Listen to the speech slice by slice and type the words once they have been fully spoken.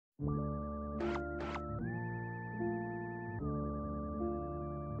No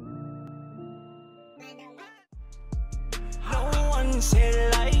one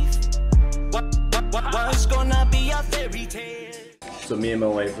said life was gonna be a fairy tale. So me and my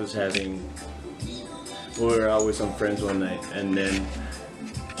wife was we were out with some friends one night, and then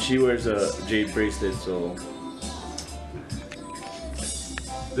she wears a jade bracelet, so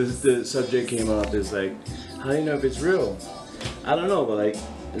the subject came up is like, how do you know if it's real? I don't know, but like,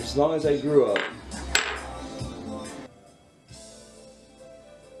 as long as I grew up.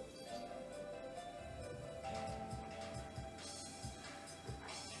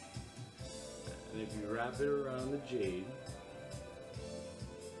 And if you wrap it around the jade,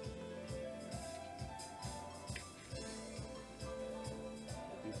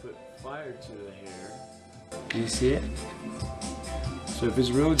 if you put fire to the hair, do you see it? So if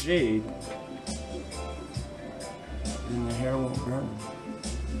it's real jade, then the hair won't burn,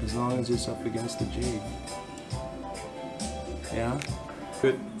 as long as it's up against the jade. Yeah?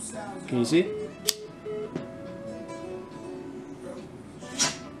 Good. Can you see?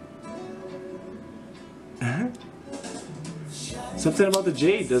 Something about the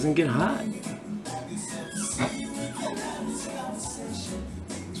jade doesn't get hot.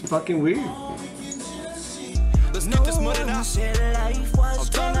 It's fucking weird. Let's get this money now. Said life was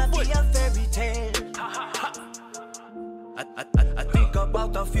gonna be a fairy tale. I think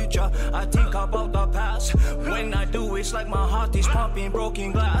about the future, I think about the past. When I do, it's like my heart is pumping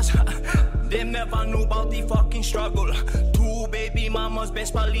broken glass. Them never knew about the fucking struggle. Two baby mamas,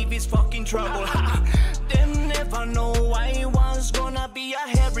 best believe it's fucking trouble. Them never know I was gonna be a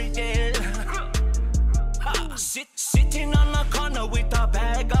fairy tale. Sitting on a corner with a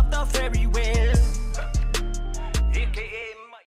bag of the fairy whale, AKA